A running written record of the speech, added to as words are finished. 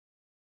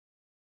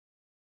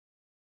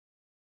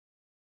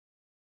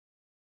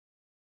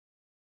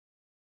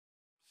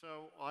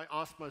So I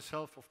asked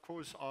myself, of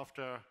course,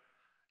 after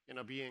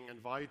being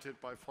invited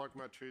by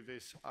Volkmar to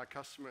this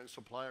customer and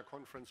supplier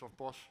conference of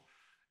Bosch,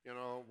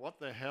 what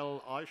the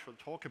hell I should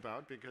talk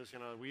about, because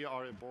we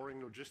are a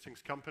boring logistics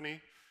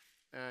company,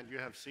 and you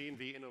have seen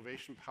the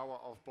innovation power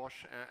of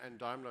Bosch and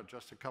Daimler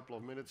just a couple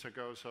of minutes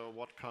ago, so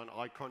what can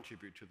I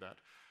contribute to that?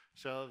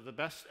 So the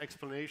best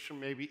explanation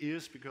maybe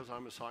is because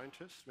I'm a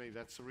scientist, maybe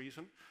that's the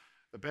reason.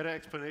 The better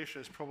explanation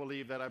is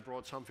probably that I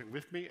brought something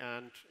with me,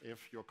 and if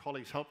your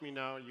colleagues help me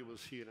now, you will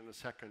see it in a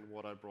second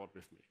what I brought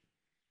with me.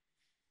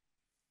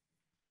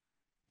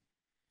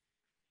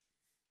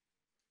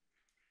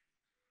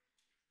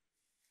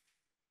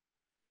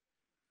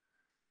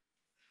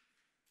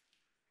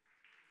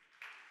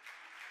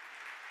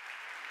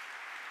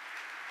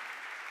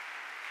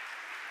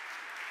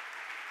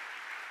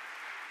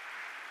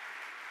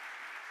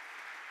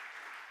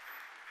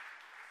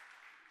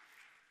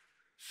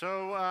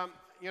 So,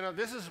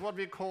 this is what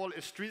we call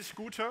a street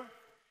scooter,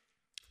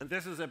 and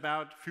this is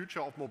about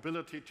future of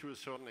mobility to a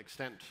certain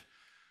extent.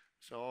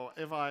 So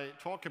if I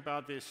talk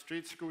about this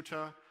street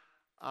scooter,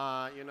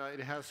 it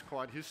has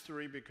quite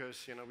history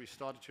because, we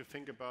started to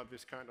think about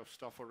this kind of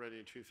stuff already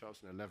in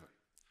 2011.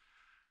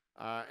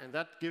 And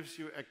that gives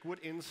you a good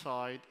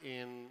insight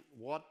in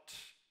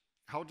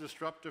how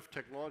disruptive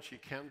technology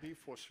can be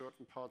for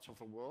certain parts of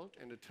the world,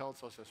 and it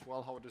tells us as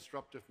well how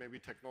disruptive maybe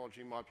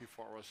technology might be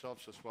for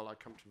ourselves as well. I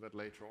come to that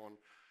later on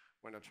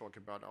when I talk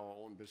about our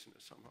own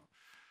business somehow.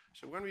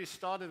 So when we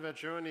started that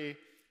journey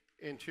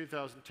in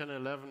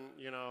 2010-11,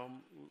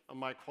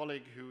 my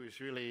colleague, who is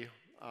really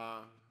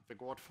the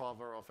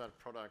godfather of that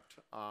product,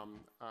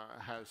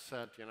 has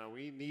said,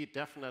 we need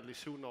definitely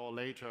sooner or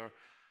later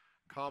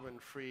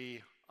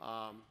carbon-free,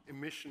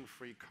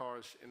 emission-free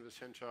cars in the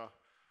center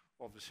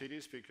of the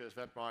cities, because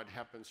that might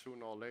happen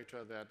sooner or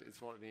later that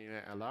it's not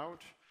allowed.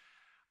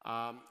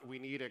 We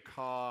need a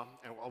car,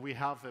 and we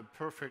have a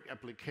perfect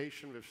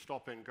application with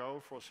stop and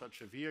go for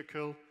such a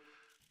vehicle,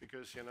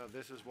 because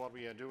this is what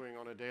we are doing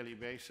on a daily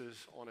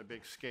basis on a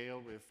big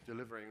scale with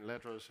delivering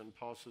letters and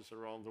parcels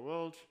around the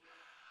world.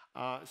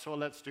 So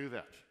let's do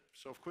that.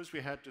 So of course we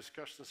had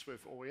discussions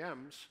with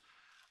OEMs.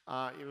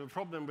 The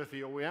problem with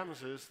the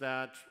OEMs is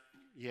that,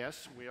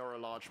 yes, we are a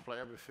large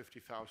player with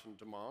 50,000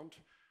 demand,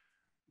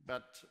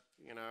 but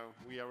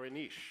we are a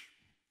niche,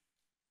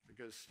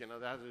 because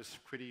that is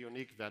pretty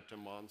unique, that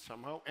demand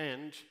somehow,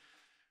 and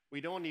we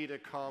don't need a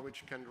car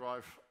which can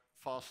drive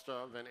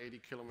faster than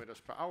 80 kilometers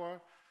per hour.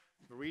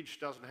 The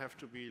reach doesn't have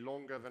to be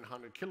longer than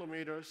 100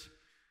 kilometers.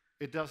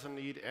 It doesn't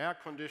need air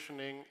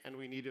conditioning, and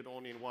we need it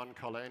only in one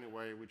color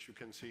anyway, which you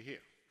can see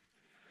here.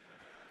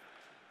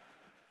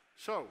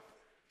 So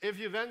if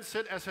you then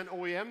sit as an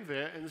OEM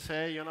there and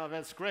say,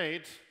 that's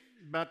great,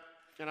 but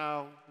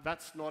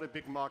that's not a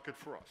big market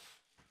for us.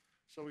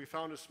 So we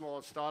found a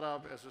small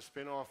startup as a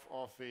spin-off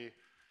of the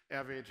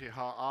RWTH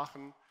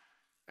Aachen,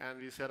 and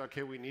we said,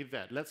 okay, we need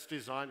that. Let's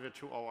design it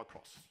to our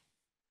cost.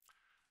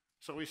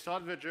 So we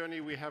started the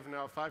journey. We have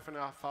now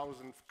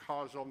 5,500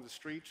 cars on the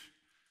street.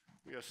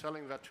 We are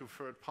selling that to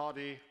third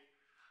party,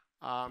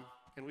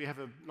 and we have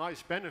a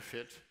nice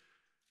benefit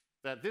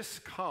that this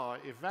car,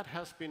 if that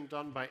has been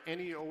done by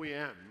any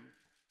OEM,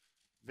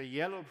 the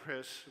yellow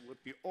press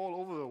would be all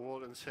over the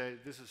world and say,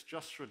 this is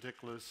just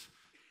ridiculous.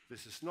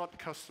 This is not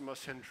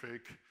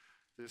customer-centric.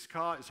 This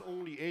car is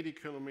only 80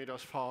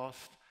 kilometers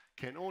fast,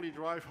 can only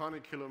drive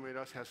 100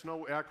 kilometers, has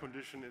no air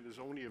conditioning, and is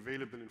only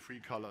available in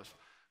 3 colors.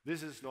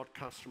 This is not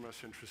customer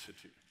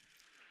centricity.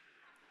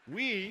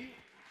 We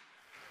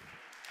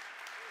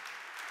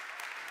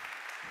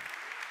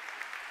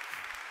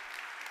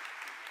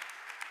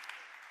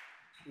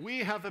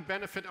have a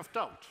benefit of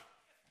doubt.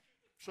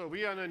 So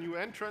we are a new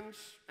entrant,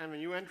 and the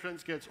new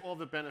entrant gets all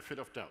the benefit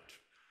of doubt.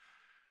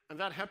 And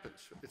that happens.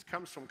 It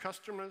comes from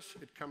customers,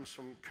 it comes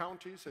from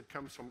counties, it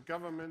comes from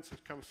governments,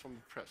 it comes from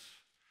the press.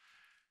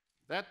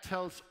 That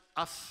tells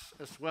us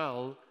as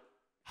well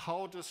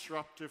how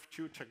disruptive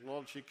new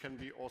technology can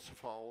be also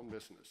for our own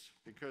business.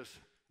 Because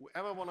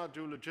whoever want to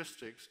do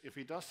logistics, if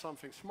he does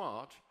something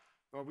smart,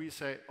 or we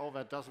say, oh,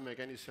 that doesn't make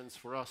any sense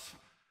for us,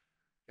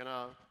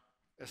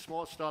 a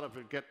small startup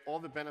will get all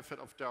the benefit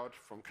of doubt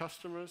from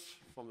customers,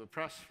 from the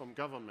press, from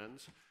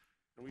governments,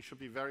 and we should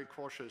be very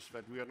cautious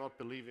that we are not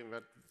believing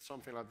that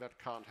something like that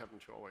can't happen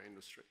to our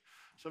industry.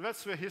 So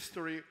that's the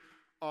history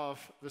of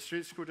the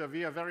street scooter.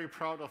 We are very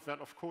proud of that,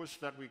 of course,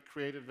 that we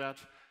created that.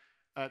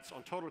 It's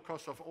on total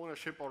cost of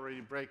ownership already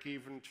break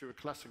even to a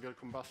classical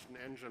combustion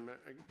engine,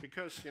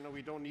 because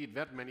we don't need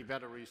that many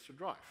batteries to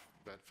drive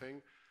that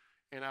thing,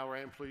 and our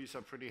employees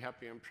are pretty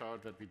happy and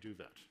proud that we do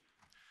that.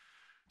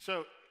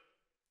 So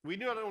we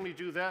not only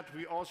do that,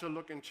 we also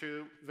look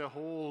into the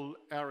whole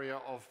area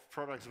of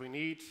products we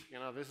need.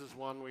 This is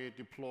one we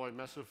deploy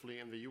massively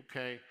in the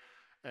UK,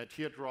 a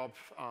teardrop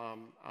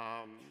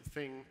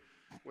thing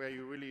where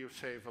you really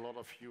save a lot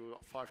of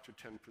fuel, 5 to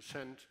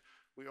 10%.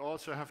 We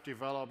also have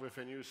developed with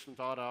a new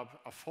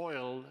startup a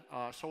foil,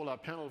 solar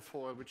panel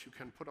foil, which you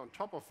can put on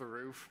top of the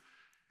roof.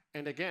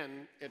 And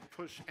again, it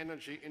pushes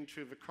energy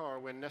into the car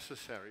when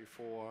necessary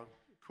for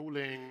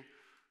cooling,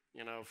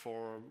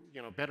 for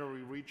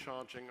battery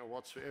recharging or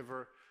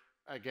whatsoever.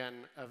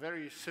 Again, a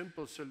very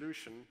simple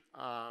solution,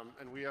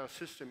 and we are a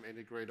system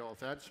integrator of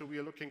that, so we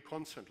are looking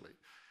constantly.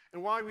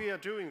 And why we are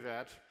doing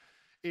that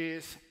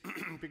is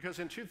because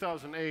in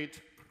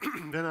 2008,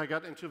 when I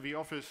got into the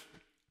office,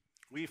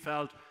 we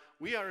felt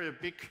we are a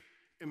big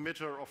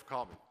emitter of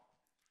carbon,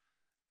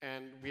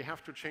 and we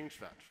have to change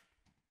that.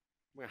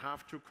 We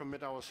have to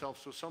commit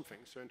ourselves to something.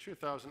 So in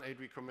 2008,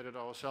 we committed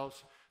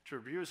ourselves to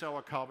reduce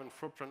our carbon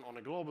footprint on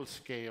a global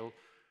scale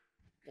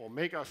or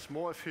make us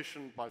more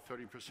efficient by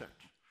 30%.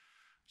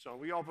 So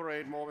we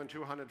operate more than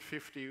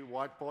 250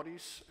 wide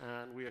bodies,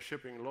 and we are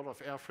shipping a lot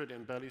of air freight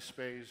and belly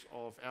space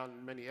of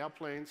many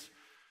airplanes.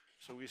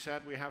 So we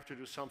said we have to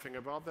do something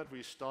about that.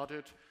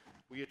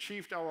 We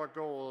achieved our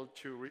goal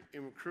to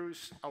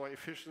increase our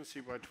efficiency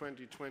by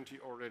 2020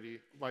 already,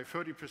 by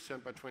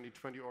 30% by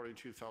 2020 already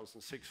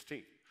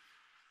 2016.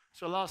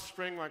 So last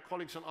spring, my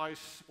colleagues and I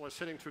were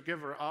sitting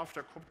together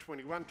after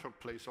COP21 took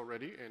place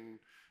already in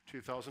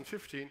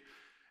 2015,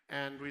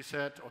 and we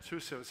said, or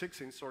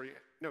 2016, sorry,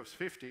 no, it's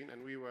 15,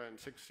 and we were in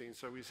 16,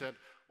 so we said,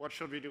 what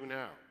should we do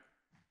now?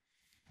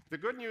 The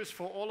good news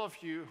for all of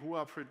you who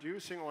are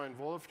producing or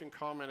involved in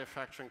car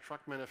manufacturing,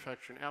 truck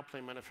manufacturing,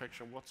 airplane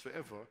manufacturing,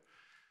 whatsoever,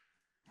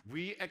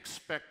 we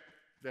expect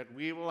that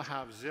we will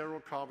have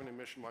zero carbon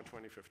emission by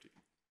 2050.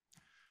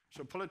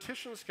 So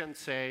politicians can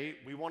say,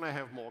 we want to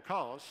have more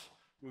cars,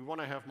 we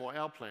want to have more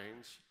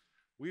airplanes.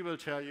 We will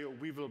tell you,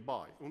 we will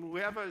buy. And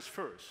whoever is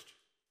first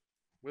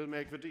will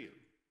make the deal.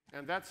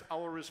 And that's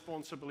our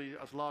responsibility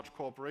as large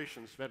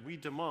corporations, that we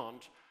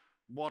demand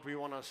what we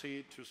want to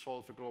see to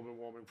solve the global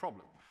warming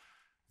problem.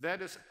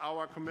 That is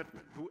our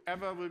commitment.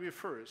 Whoever will be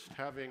first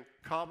having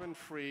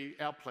carbon-free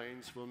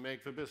airplanes will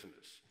make the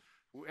business.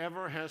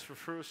 Whoever has the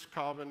first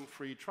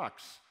carbon-free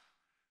trucks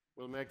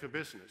will make the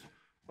business.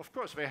 Of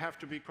course, they have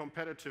to be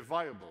competitive,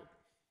 viable.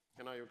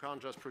 You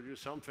can't just produce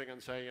something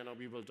and say,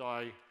 we will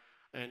die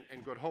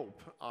in good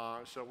hope.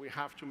 So we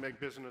have to make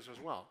business as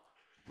well.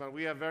 But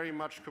we are very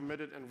much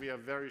committed, and we are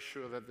very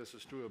sure that this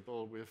is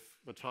doable with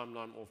the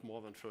timeline of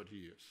more than 30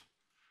 years.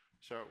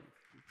 So.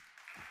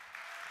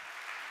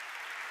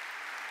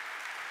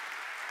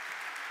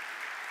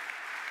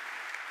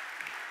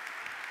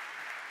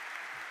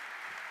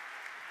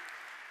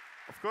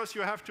 Of course,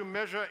 you have to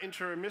measure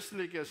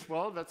intermissly as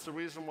well. That's the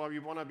reason why we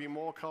want to be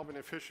more carbon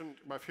efficient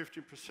by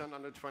 50%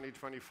 under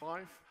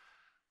 2025.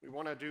 We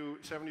want to do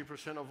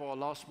 70% of our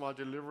last mile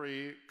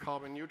delivery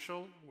carbon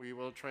neutral. We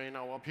will train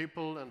our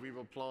people, and we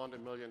will plant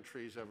 1 million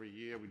trees every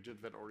year. We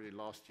did that already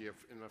last year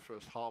in the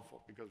first half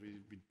because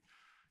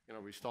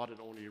we started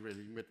only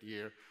really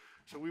mid-year.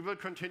 So we will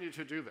continue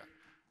to do that.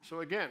 So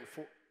again,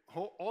 for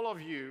all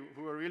of you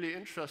who are really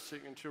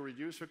interested in to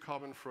reduce the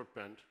carbon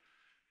footprint,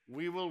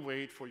 we will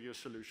wait for your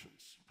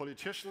solutions.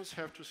 Politicians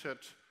have to set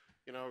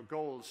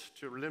goals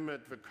to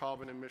limit the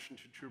carbon emission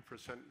to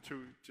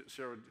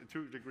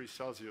 2 degrees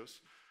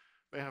Celsius.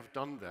 They have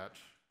done that.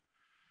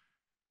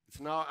 It's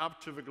now up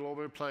to the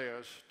global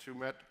players to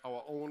meet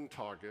our own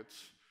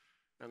targets,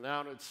 and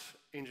now it's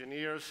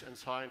engineers and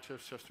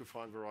scientists have to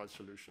find the right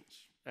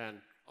solutions. And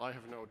I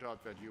have no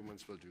doubt that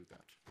humans will do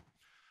that.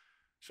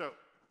 So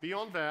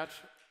beyond that,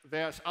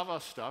 there's other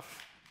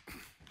stuff.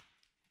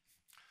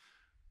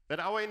 That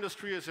our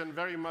industry is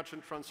very much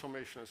in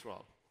transformation as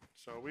well.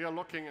 So we are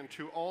looking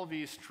into all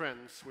these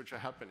trends which are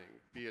happening,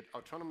 be it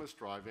autonomous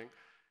driving.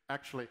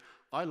 Actually,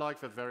 I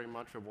like that very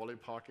much for volley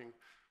parking.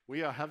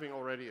 We are having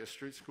already a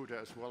street scooter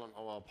as well in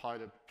our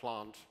pilot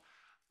plant,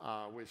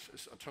 which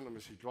is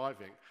autonomously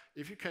driving.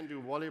 If you can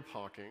do volley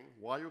parking,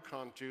 why you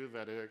can't do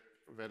that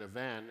a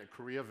van, a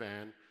courier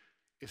van,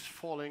 is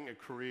following a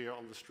courier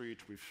on the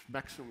street with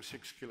maximum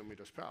 6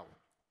 kilometers per hour?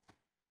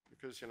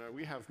 Because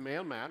we have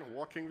mailmen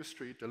walking the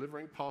street,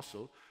 delivering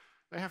parcel.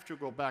 They have to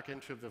go back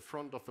into the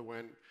front of the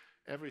van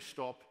every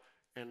stop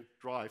and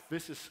drive.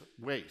 This is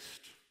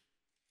waste.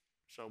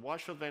 So why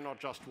should they not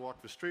just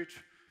walk the street?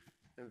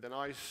 And the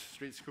nice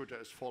street scooter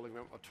is following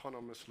them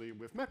autonomously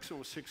with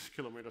maximum 6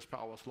 kilometers per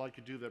hour, like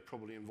you do that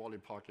probably in volley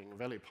parking,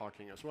 valet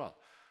parking as well.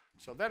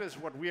 So that is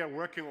what we are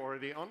working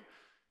already on.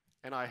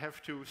 And I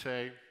have to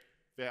say,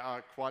 there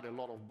are quite a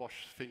lot of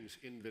Bosch things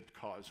in that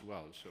car as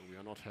well. So we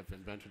are not have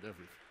invented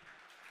everything.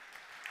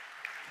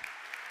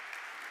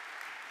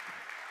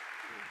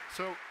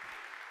 So,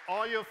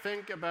 or you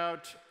think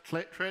about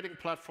trading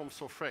platforms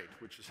for freight,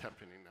 which is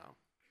happening now,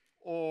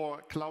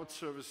 or cloud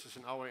services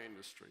in our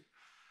industry.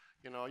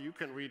 You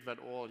can read that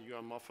all. You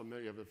are more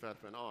familiar with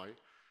that than I.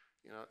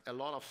 A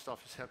lot of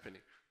stuff is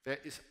happening. There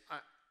is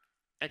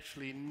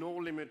actually no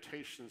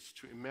limitations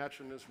to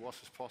imagine this was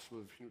possible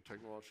with new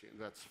technology, and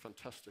that's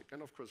fantastic.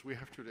 And of course, we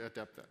have to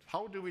adapt that.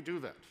 How do we do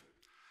that?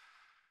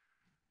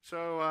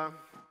 So.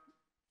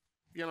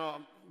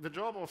 The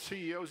job of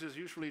CEOs is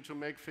usually to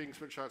make things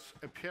which are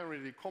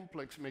apparently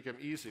complex, make them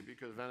easy,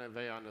 because then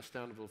they are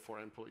understandable for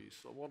employees.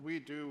 So what we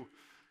do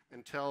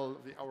and tell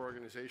our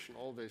organization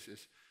all this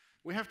is,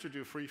 we have to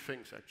do 3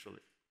 things, actually.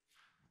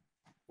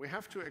 we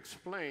have to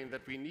explain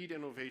that we need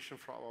innovation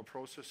for our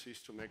processes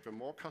to make them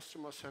more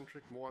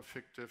customer-centric, more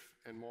effective,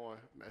 and more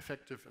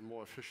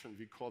efficient.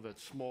 We call that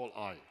small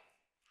I.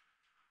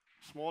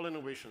 Small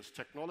innovations.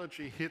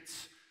 Technology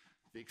hits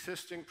the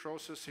existing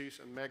processes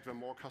and make them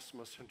more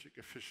customer-centric,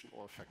 efficient,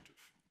 or effective.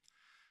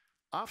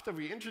 After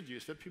we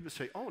introduce that, people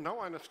say, oh, now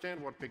I understand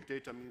what big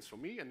data means for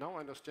me, and now I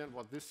understand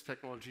what this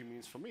technology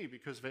means for me,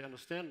 because they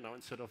understand now,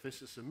 instead of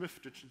this is a myth,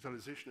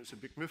 digitalization is a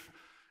big myth,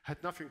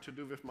 had nothing to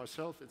do with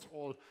myself, it's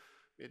all,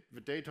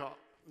 the data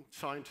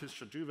scientists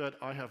should do that,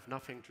 I have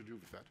nothing to do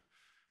with that.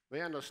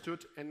 They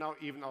understood, and now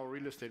even our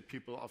real estate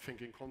people are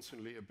thinking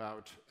constantly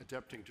about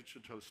adapting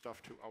digital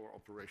stuff to our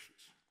operations.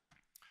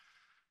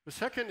 The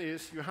second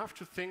is you have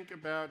to think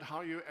about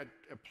how you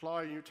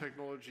apply new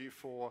technology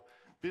for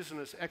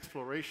business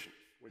exploration,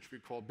 which we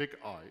call big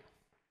I.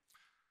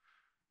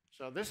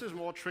 So this is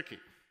more tricky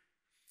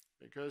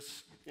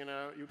because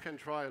you can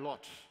try a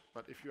lot,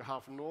 but if you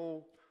have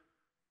no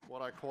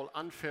what I call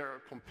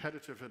unfair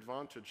competitive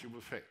advantage, you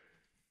will fail.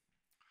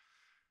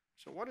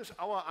 So what is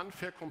our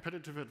unfair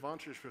competitive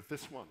advantage with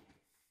this one?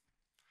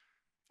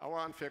 Our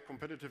unfair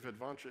competitive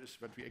advantage is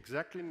that we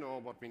exactly know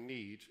what we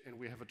need, and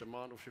we have a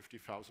demand of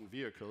 50,000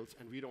 vehicles,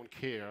 and we don't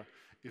care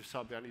if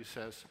somebody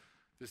says,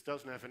 this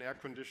doesn't have an air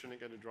conditioning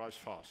and it drives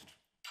fast.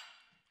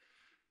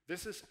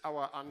 This is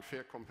our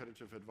unfair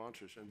competitive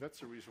advantage, and that's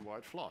the reason why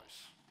it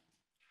flies.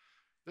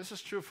 This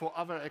is true for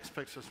other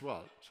aspects as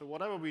well. So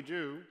whatever we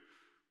do,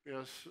 we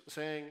are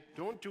saying,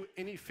 don't do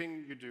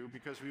anything you do,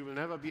 because we will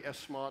never be as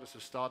smart as a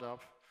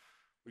startup.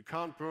 We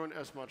can't burn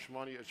as much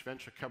money as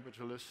venture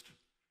capitalists,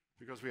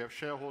 because we have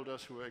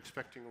shareholders who are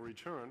expecting a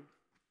return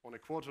on a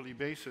quarterly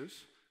basis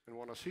and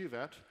want to see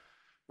that.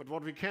 But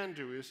what we can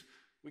do is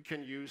we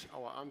can use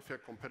our unfair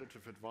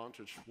competitive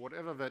advantage,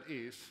 whatever that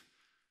is,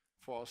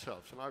 for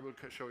ourselves. And I will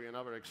show you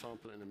another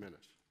example in a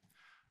minute.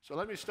 So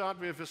let me start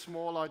with a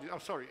small idea. Oh,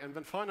 sorry. And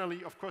then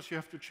finally, of course, you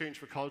have to change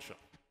the culture.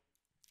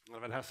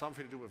 And that has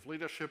something to do with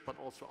leadership, but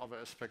also other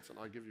aspects, and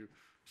I'll give you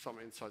some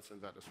insights in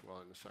that as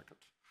well in a second.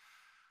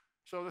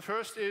 So the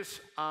first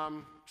is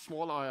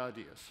small I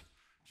ideas.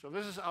 So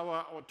this is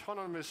our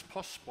autonomous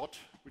post spot,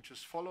 which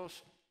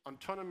follows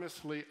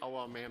autonomously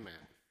our mailman.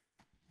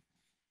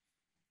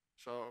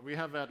 So we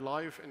have that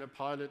live in a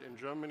pilot in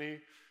Germany.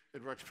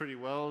 It works pretty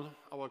well.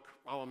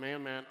 Our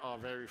mailmen are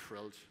very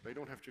thrilled. They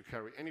don't have to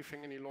carry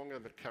anything any longer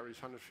that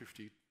carries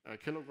 150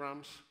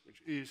 kilograms,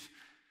 which is,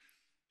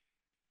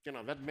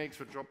 that makes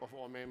the job of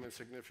our mailmen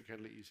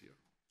significantly easier.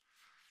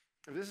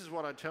 And this is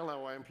what I tell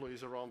our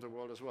employees around the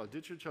world as well.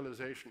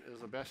 Digitalization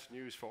is the best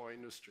news for our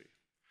industry.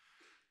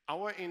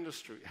 Our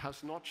industry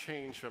has not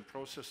changed their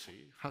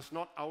processes, has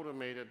not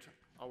automated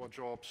our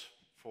jobs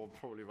for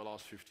probably the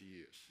last 50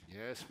 years.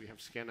 Yes, we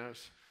have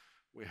scanners,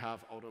 we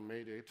have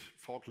automated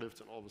forklifts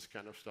and all this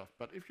kind of stuff.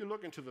 But if you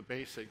look into the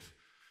basics,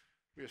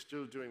 we are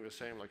still doing the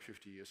same like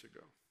 50 years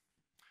ago.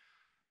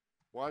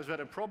 Why is that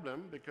a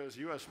problem? Because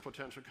US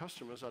potential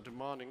customers are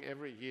demanding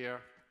every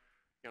year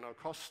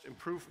cost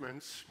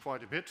improvements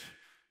quite a bit.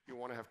 You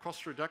want to have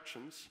cost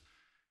reductions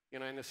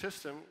in a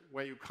system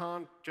where you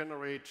can't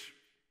generate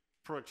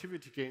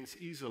productivity gains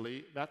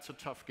easily. That's a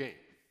tough game.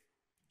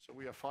 So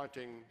we are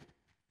fighting,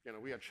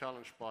 we are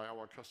challenged by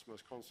our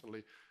customers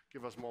constantly,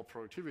 give us more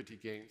productivity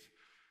gains.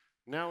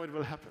 Now it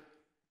will happen.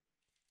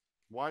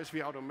 Why is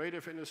the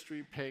automotive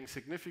industry paying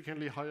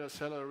significantly higher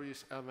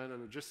salaries than the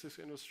logistics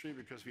industry?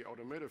 Because the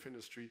automotive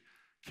industry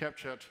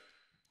captured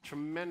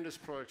tremendous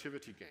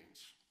productivity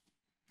gains.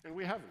 And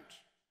we haven't.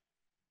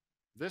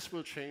 This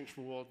will change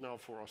the world now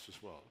for us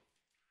as well.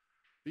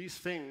 These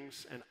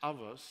things and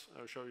others,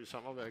 I'll show you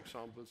some other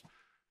examples,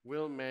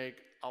 will make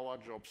our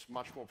jobs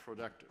much more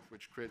productive,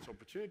 which creates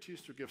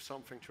opportunities to give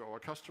something to our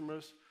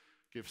customers,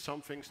 give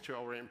some things to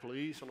our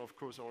employees, and of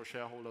course our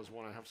shareholders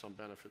want to have some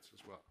benefits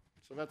as well.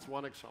 So that's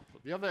one example.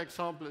 The other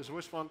example is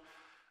this one.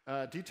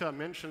 Dieter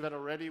mentioned that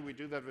already. We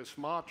do that with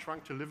smart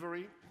trunk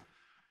delivery.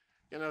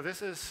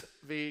 This is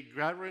the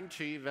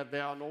guarantee that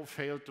there are no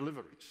failed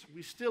deliveries.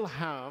 We still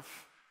have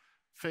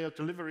failed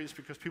deliveries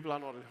because people are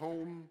not at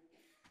home,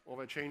 or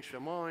they change their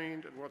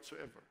mind, and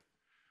whatsoever.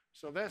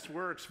 So this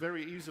works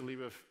very easily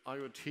with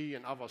IoT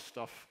and other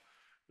stuff,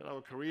 that our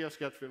couriers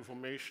get the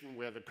information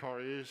where the car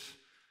is,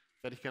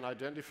 that he can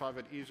identify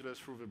that easily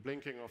through the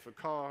blinking of the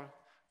car,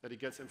 that he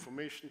gets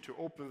information to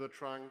open the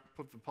trunk,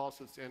 put the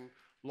parcels in,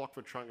 lock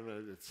the trunk,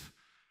 and it's,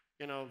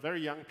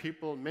 very young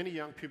people, many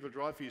young people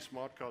drive these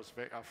smart cars,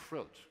 they are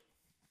thrilled.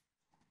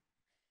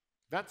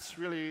 That's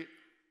really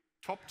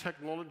top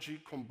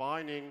technology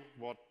combining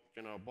what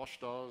Bosch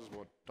does,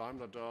 what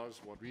Daimler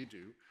does, what we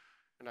do,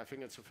 and I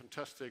think it's a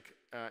fantastic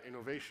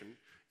innovation.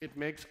 It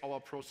makes our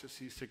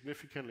processes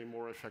significantly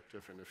more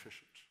effective and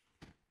efficient.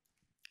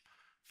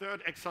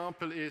 Third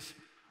example is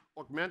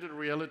augmented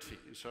reality.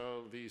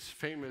 So these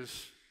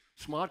famous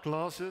smart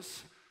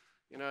glasses,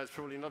 it's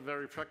probably not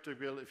very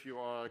practical if you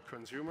are a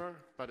consumer,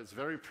 but it's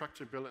very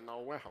practical in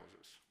our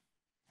warehouses.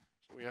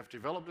 So we have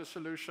developed a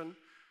solution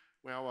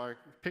where our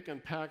pick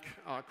and pack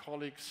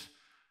colleagues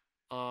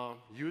are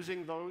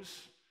using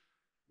those.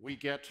 we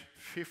get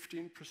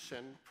 15%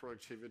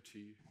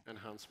 productivity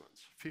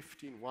enhancements.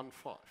 15,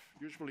 1-5.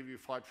 Usually we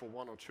fight for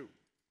 1 or 2.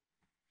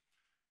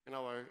 And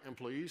our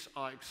employees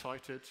are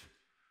excited.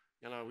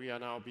 You know, we are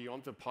now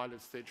beyond the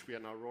pilot stage. We are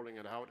now rolling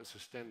it out as a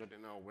standard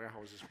in our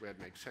warehouses where it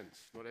makes sense.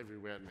 Not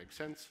everywhere it makes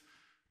sense,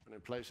 but in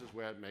places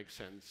where it makes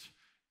sense,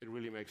 it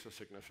really makes a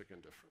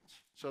significant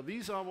difference. So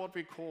these are what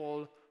we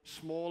call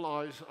small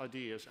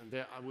ideas, and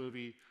there will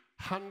be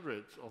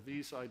hundreds of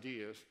these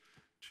ideas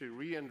to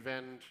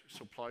reinvent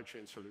supply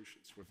chain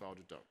solutions, without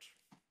a doubt.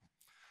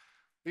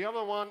 The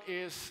other one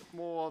is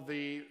more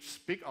the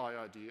big I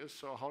ideas,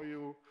 so how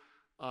you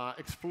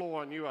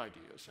explore new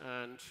ideas.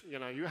 And you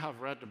know, you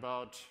have read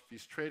about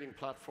these trading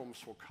platforms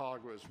for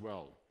cargo as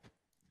well.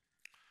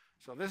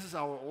 So this is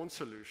our own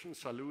solution,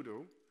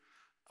 Saludo.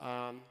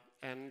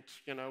 And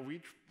you know,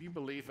 we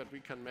believe that we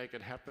can make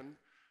it happen,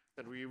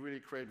 that we really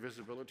create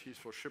visibilities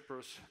for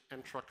shippers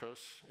and truckers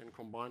and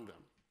combine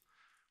them.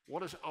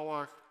 What is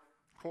our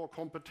core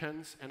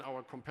competence and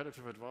our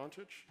competitive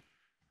advantage?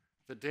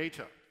 The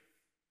data.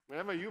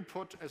 Whenever you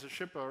put, as a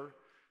shipper,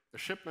 a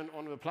shipment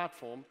on the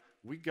platform,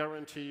 we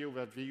guarantee you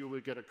that you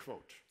will get a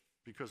quote,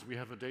 because we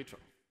have the data.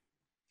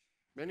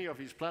 Many of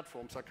these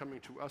platforms are coming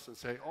to us and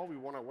say, oh, we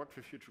want to work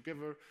with you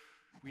together,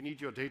 we need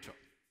your data.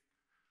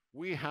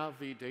 We have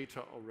the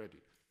data already.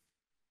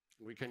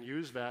 We can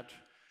use that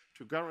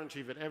to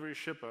guarantee that every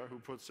shipper who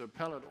puts a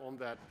pallet on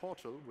that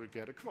portal will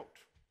get a quote.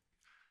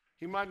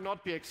 He might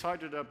not be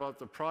excited about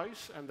the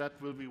price, and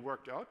that will be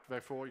worked out.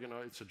 Therefore, you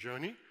know, it's a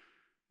journey.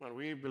 And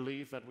we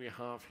believe that we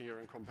have here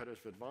a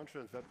competitive advantage,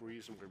 and that's the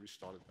reason why we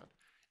started that.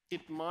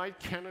 It might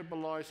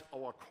cannibalize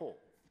our core.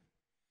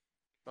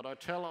 But I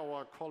tell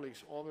our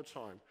colleagues all the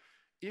time,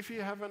 if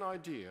you have an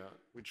idea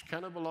which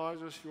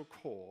cannibalizes your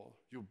core,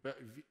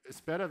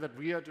 it's better that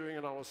we are doing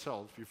it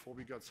ourselves before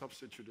we get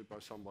substituted by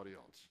somebody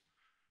else.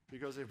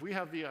 Because if we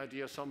have the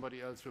idea,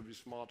 somebody else will be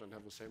smart and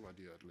have the same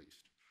idea at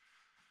least.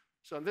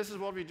 So this is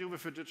what we do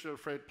with the digital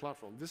freight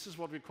platform. This is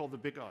what we call the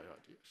big I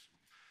ideas.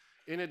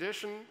 In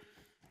addition,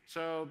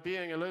 so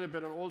being a little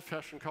bit an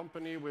old-fashioned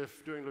company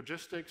with doing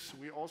logistics,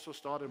 we also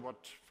started what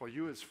for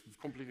you is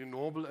completely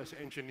normal as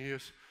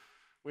engineers.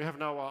 We have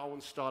now our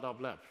own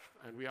startup lab,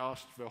 and we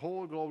asked the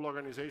whole global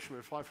organization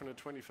with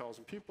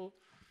 520,000 people,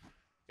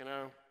 you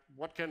know,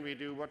 what can we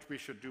do, what we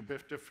should do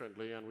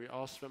differently, and we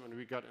asked them, and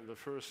we got in the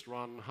first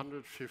run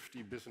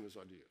 150 business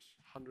ideas.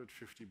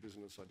 150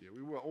 business ideas.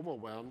 We were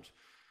overwhelmed,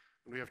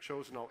 and we have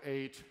chosen now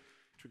 8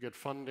 to get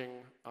funding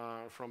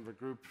from the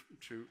group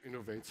to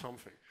innovate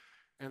something.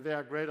 And they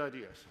are great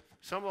ideas.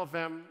 Some of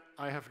them,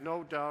 I have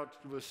no doubt,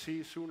 you will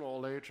see sooner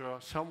or later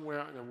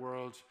somewhere in the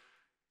world,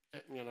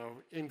 you know,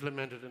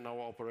 implemented in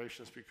our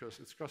operations, because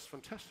it's just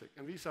fantastic.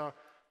 And these are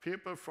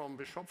people from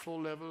the shop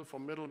floor level,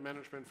 from middle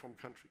management, from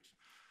countries.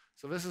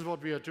 So this is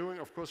what we are doing.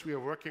 Of course, we are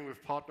working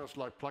with partners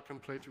like Plug and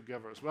Play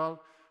together as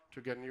well to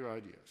get new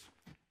ideas.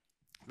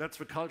 That's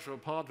the cultural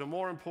part. The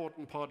more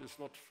important part is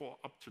not for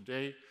up to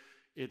date.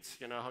 It's,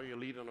 you know, how you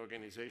lead an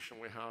organization.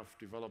 We have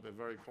developed a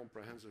very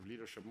comprehensive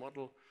leadership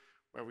model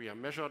where we are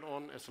measured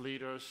on as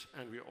leaders,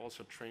 and we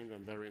also train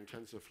them very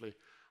intensively.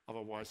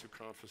 Otherwise, you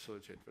can't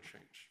facilitate the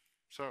change.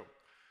 So,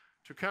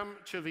 to come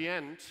to the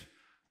end,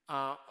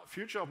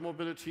 future of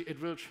mobility,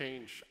 it will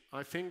change.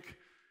 I think,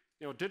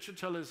 you know,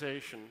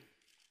 digitalization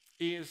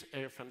is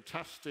a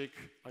fantastic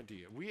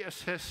idea. We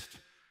assessed,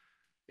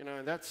 you know,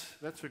 and that's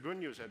the good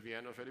news at the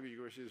end of it,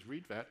 is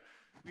read that.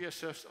 We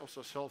assessed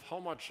ourselves how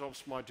much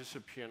jobs might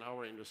disappear in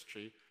our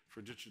industry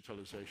for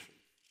digitalization.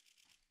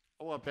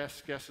 Our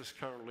best guess is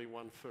currently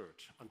 1/3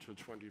 until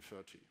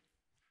 2030.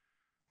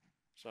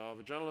 So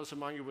the journalists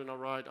among you will know,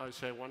 right, I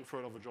say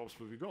 1/3 of the jobs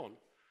will be gone.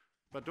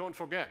 But don't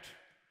forget,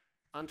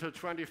 until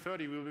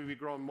 2030, we will be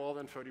growing more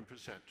than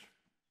 30%.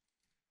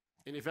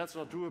 And if that's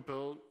not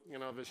doable, you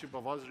know, the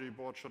supervisory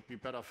board should be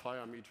better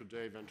fire me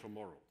today than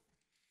tomorrow.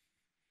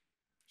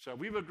 So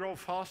we will grow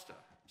faster.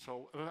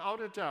 So without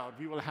a doubt,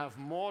 we will have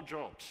more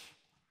jobs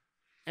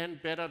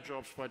and better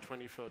jobs by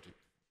 2030.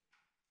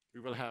 We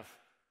will have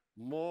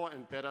more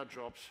and better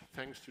jobs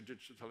thanks to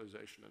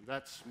digitalization. And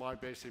that's my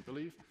basic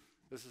belief.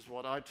 This is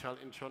what I tell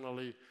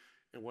internally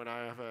and when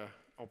I have an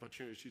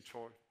opportunity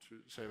to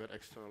say that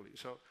externally.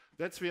 So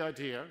that's the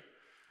idea.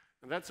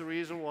 And that's the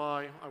reason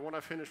why I want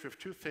to finish with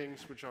 2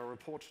 things which are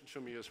reported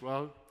to me as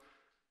well.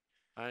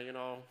 You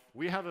know,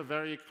 we have a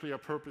very clear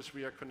purpose.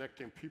 We are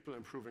connecting people,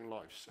 improving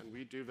lives, and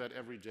we do that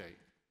every day.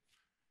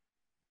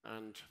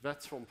 And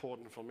that's so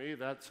important for me.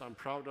 I'm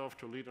proud of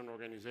to lead an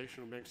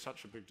organization who makes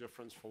such a big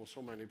difference for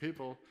so many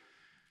people.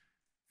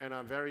 And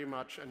I'm very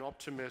much an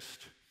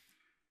optimist.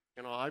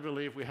 You know, I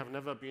believe we have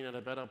never been in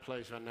a better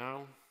place than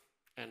now,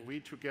 and we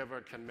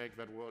together can make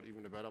that world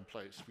even a better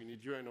place. We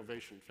need your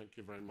innovation. Thank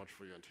you very much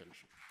for your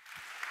attention.